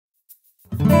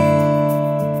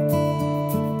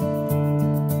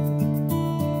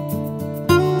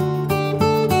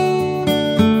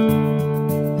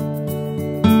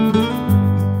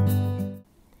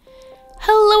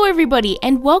everybody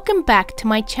and welcome back to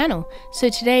my channel. So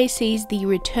today sees the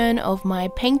return of my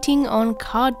painting on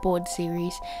cardboard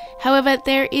series. However,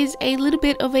 there is a little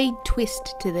bit of a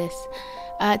twist to this.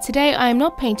 Today I am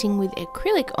not painting with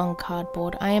acrylic on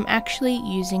cardboard, I am actually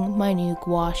using my new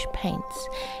gouache paints.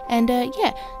 And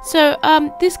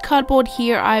this cardboard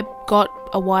here I got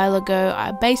a while ago.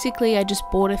 I just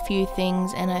bought a few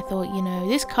things and I thought, you know,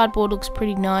 this cardboard looks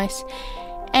pretty nice.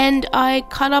 And I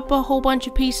cut up a whole bunch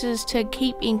of pieces to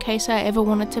keep in case I ever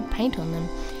wanted to paint on them.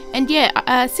 And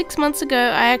 6 months ago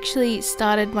I actually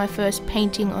started my first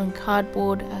painting on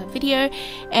cardboard video,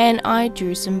 and I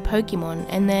drew some Pokemon,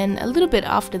 and then a little bit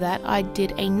after that I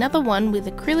did another one with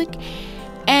acrylic,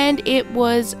 and it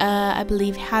was I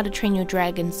believe How to Train Your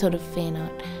Dragon sort of fan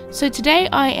art. So today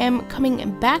I am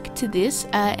coming back to this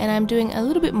and I'm doing a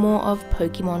little bit more of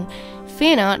Pokemon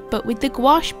fan art, but with the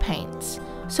gouache paints.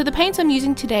 So the paints I'm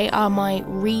using today are my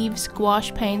Reeves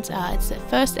gouache paints. It's the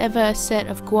first ever set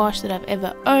of gouache that I've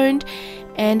ever owned,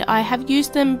 and I have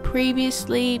used them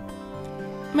previously,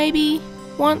 maybe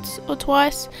once or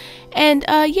twice, and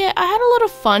I had a lot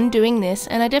of fun doing this,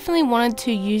 and I definitely wanted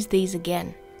to use these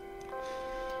again.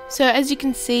 So as you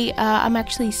can see, I'm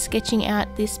actually sketching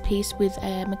out this piece with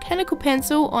a mechanical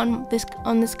pencil on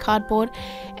this cardboard,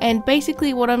 and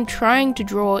basically what I'm trying to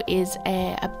draw is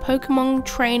a Pokemon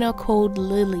trainer called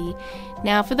Lily.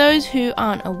 Now for those who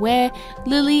aren't aware,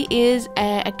 Lily is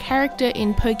a character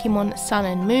in Pokemon Sun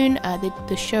and Moon,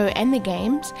 the show and the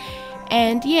games.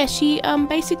 And yeah, she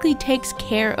basically takes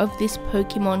care of this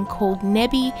Pokemon called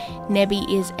Nebby.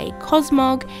 Nebby is a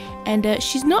Cosmog, and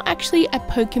she's not actually a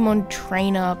Pokemon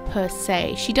trainer per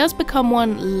se. She does become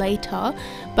one later,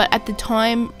 but at the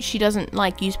time she doesn't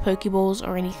use Pokeballs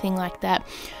or anything like that.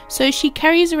 So she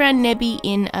carries around Nebby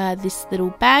in this little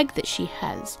bag that she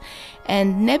has.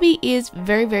 And Nebby is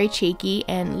very, very cheeky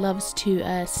and loves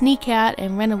to sneak out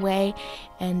and run away,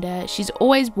 and she's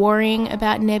always worrying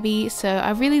about Nebby, so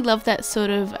I really love that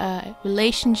sort of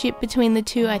relationship between the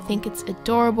two. I think it's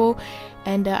adorable,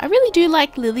 and I really do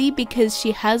like Lily because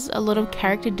she has a lot of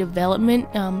character development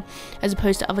as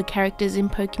opposed to other characters in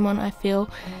Pokemon, I feel.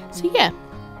 So yeah.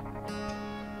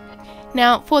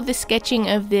 Now for the sketching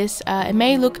of this, it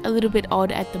may look a little bit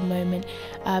odd at the moment,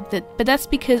 but that's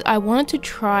because I wanted to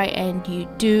try and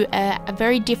do a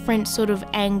very different sort of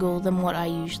angle than what I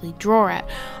usually draw at.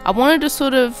 I wanted a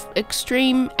sort of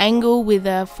extreme angle with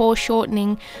a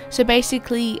foreshortening, so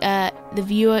basically the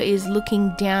viewer is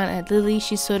looking down at Lily.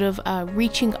 She's sort of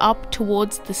reaching up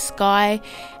towards the sky,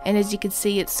 and as you can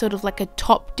see it's sort of like a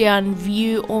top-down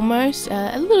view almost,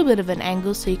 a little bit of an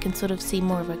angle so you can sort of see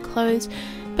more of her clothes.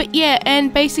 But yeah,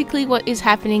 and basically what is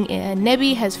happening,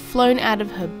 Nebby has flown out of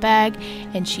her bag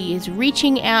and she is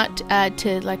reaching out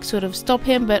to sort of stop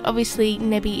him, but obviously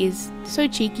Nebby is so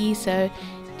cheeky, so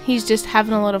he's just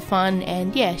having a lot of fun,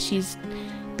 and yeah, she's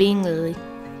being Lily.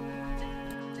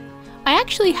 I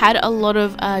actually had a lot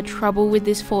of trouble with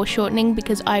this foreshortening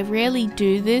because I rarely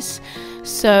do this,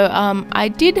 so I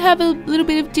did have a little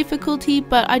bit of difficulty,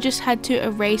 but I just had to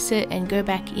erase it and go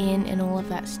back in and all of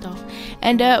that stuff.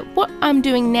 And what I'm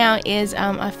doing now is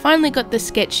I finally got the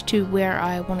sketch to where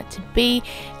I want it to be,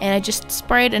 and I just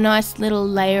sprayed a nice little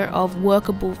layer of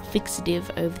Workable Fixative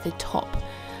over the top.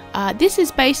 This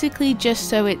is basically just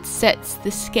so it sets the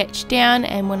sketch down,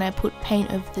 and when I put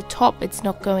paint over the top it's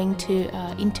not going to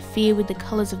interfere with the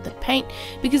colours of the paint,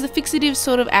 because the fixative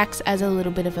sort of acts as a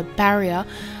little bit of a barrier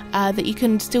that you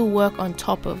can still work on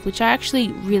top of, which I actually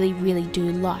really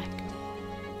do like.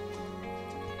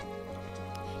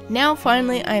 Now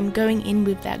finally I'm going in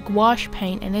with that gouache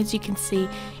paint, and as you can see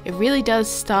it really does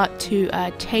start to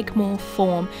take more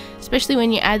form, especially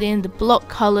when you add in the block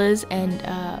colors and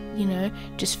you know,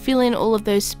 just fill in all of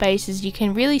those spaces. You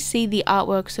can really see the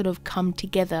artwork sort of come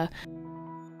together.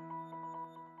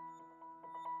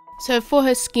 So for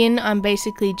her skin I'm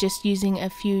basically just using a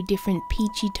few different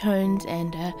peachy tones,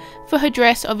 and for her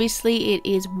dress obviously it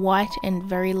is white and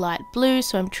very light blue,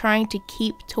 so I'm trying to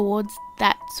keep towards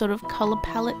that sort of color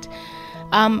palette.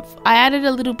 I added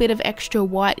a little bit of extra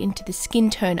white into the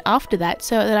skin tone after that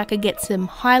so that I could get some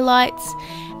highlights,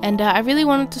 and I really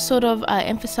wanted to sort of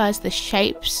emphasize the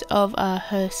shapes of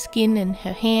her skin and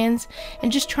her hands,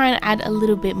 and just try and add a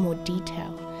little bit more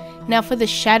detail. Now for the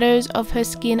shadows of her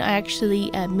skin I actually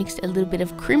mixed a little bit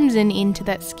of crimson into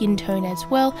that skin tone as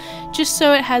well, just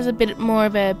so it has a bit more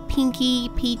of a pinky,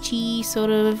 peachy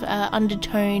sort of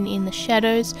undertone in the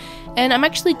shadows, and I'm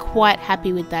actually quite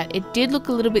happy with that. It did look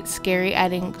a little bit scary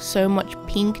adding so much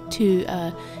pink to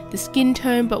the skin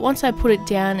tone, but once I put it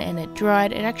down and it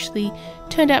dried, it actually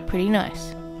turned out pretty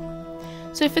nice.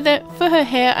 So for her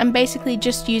hair, I'm basically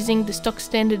just using the stock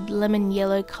standard lemon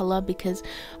yellow color because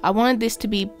I wanted this to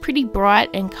be pretty bright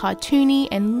and cartoony,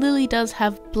 and Lily does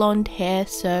have blonde hair,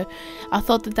 so I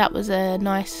thought that that was a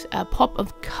nice pop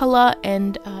of color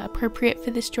and appropriate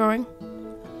for this drawing.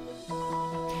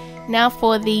 Now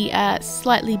for the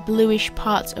slightly bluish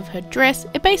parts of her dress,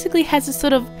 it basically has a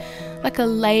sort of like a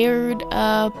layered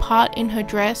part in her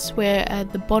dress where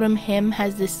the bottom hem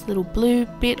has this little blue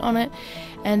bit on it,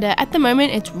 and at the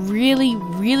moment it's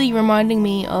really reminding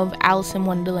me of Alice in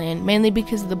Wonderland, mainly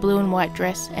because of the blue and white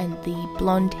dress and the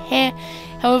blonde hair.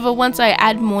 However, once I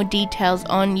add more details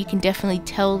on, you can definitely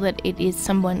tell that it is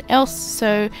someone else,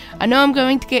 so I know I'm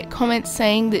going to get comments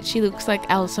saying that she looks like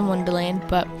Alice in Wonderland,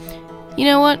 but you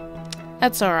know what?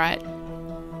 That's alright.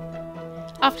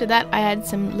 After that, I add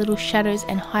some little shadows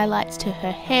and highlights to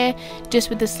her hair,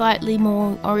 just with a slightly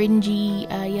more orangey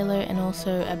yellow and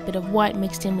also a bit of white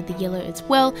mixed in with the yellow as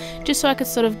well, just so I could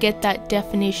sort of get that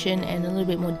definition and a little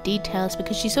bit more details,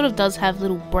 because she sort of does have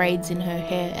little braids in her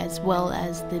hair as well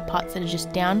as the parts that are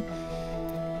just down.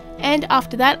 And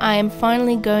after that, I am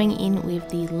finally going in with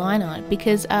the line art,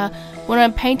 because when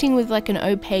I'm painting with like an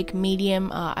opaque medium,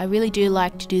 I really do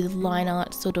like to do the line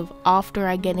art sort of after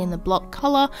I get in the block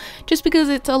color, just because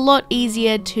it's a lot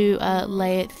easier to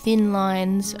layer thin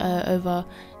lines over,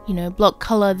 you know, block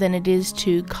color than it is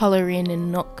to color in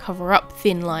and not cover up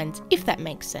thin lines, if that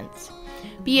makes sense.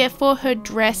 But yeah, for her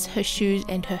dress, her shoes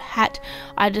and her hat,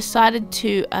 I decided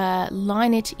to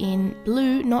line it in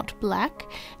blue, not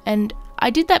black, and I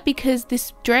did that because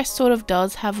this dress sort of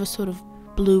does have a sort of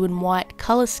blue and white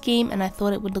color scheme, and I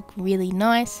thought it would look really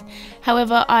nice.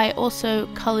 However, I also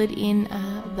colored in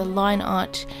the line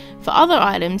art for other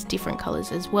items different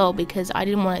colors as well, because I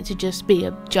didn't want it to just be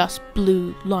a just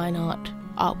blue line art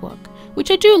artwork,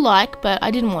 which I do like, but I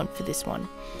didn't want for this one.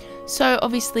 So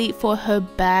obviously for her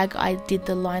bag, I did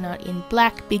the line art in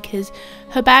black because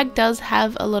her bag does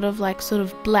have a lot of like sort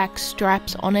of black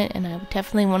stripes on it, and I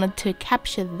definitely wanted to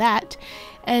capture that.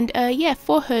 And yeah,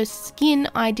 for her skin,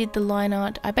 I did the line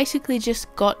art. I basically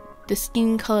just got the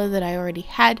skin color that I already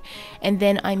had, and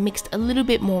then I mixed a little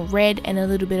bit more red and a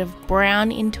little bit of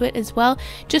brown into it as well,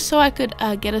 just so I could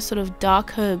get a sort of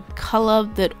darker color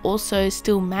that also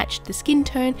still matched the skin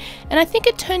tone, and I think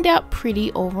it turned out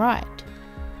pretty alright.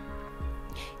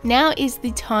 Now is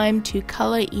the time to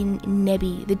colour in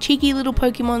Nebby, the cheeky little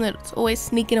Pokemon that's always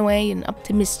sneaking away and up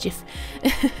to mischief.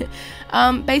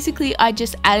 Basically, I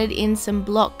just added in some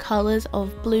block colours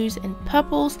of blues and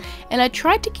purples, and I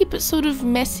tried to keep it sort of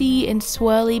messy and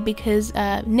swirly because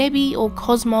Nebby, or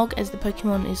Cosmog as the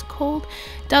Pokemon is called,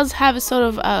 does have a sort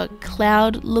of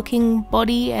cloud looking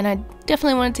body, and I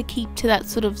definitely wanted to keep to that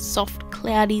sort of soft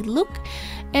cloudy look.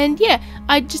 And yeah,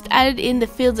 I just added in the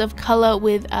fields of colour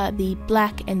with the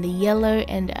black and the yellow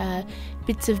and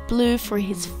bits of blue for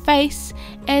his face,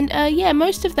 and yeah,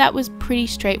 most of that was pretty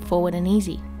straightforward and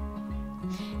easy.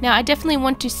 Now I definitely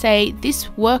want to say this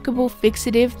Workable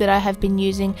fixative that I have been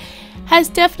using has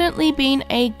definitely been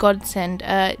a godsend.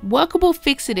 Workable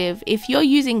fixative, if you're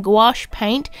using gouache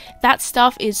paint, that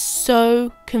stuff is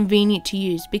so convenient to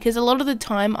use, because a lot of the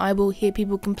time I will hear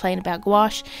people complain about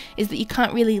gouache is that you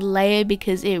can't really layer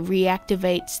because it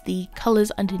reactivates the colors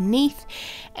underneath.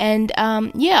 And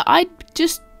yeah, I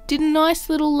just did a nice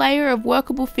little layer of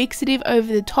Workable fixative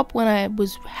over the top when I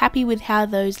was happy with how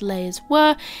those layers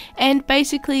were, and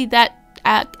basically that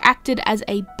acted as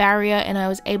a barrier, and I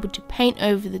was able to paint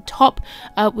over the top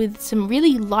with some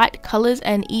really light colors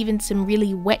and even some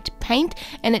really wet paint,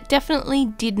 and it definitely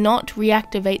did not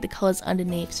reactivate the colors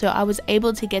underneath, so I was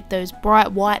able to get those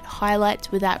bright white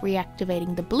highlights without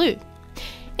reactivating the blue.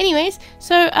 Anyways,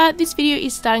 so this video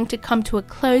is starting to come to a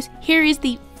close. Here is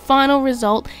the final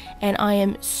result, and I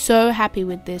am so happy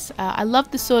with this. I love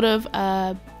the sort of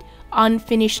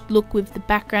unfinished look with the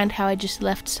background, how I just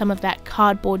left some of that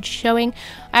cardboard showing.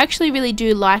 I actually really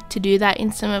do like to do that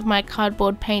in some of my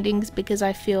cardboard paintings, because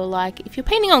I feel like if you're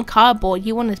painting on cardboard,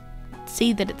 you want to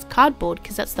see that it's cardboard,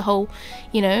 because that's the whole,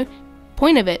 you know,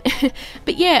 point of it.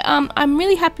 But yeah, I'm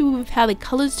really happy with how the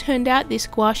colors turned out. This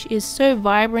gouache is so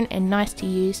vibrant and nice to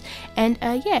use, and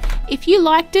yeah, if you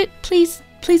liked it, please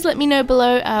let me know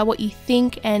below what you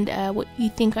think, and what you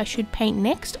think I should paint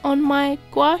next on my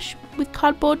gouache with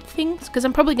cardboard things, because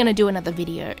I'm probably going to do another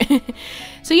video.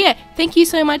 So yeah, thank you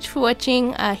so much for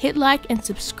watching. Hit like and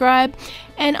subscribe,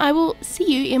 and I will see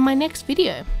you in my next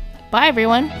video. Bye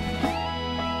everyone.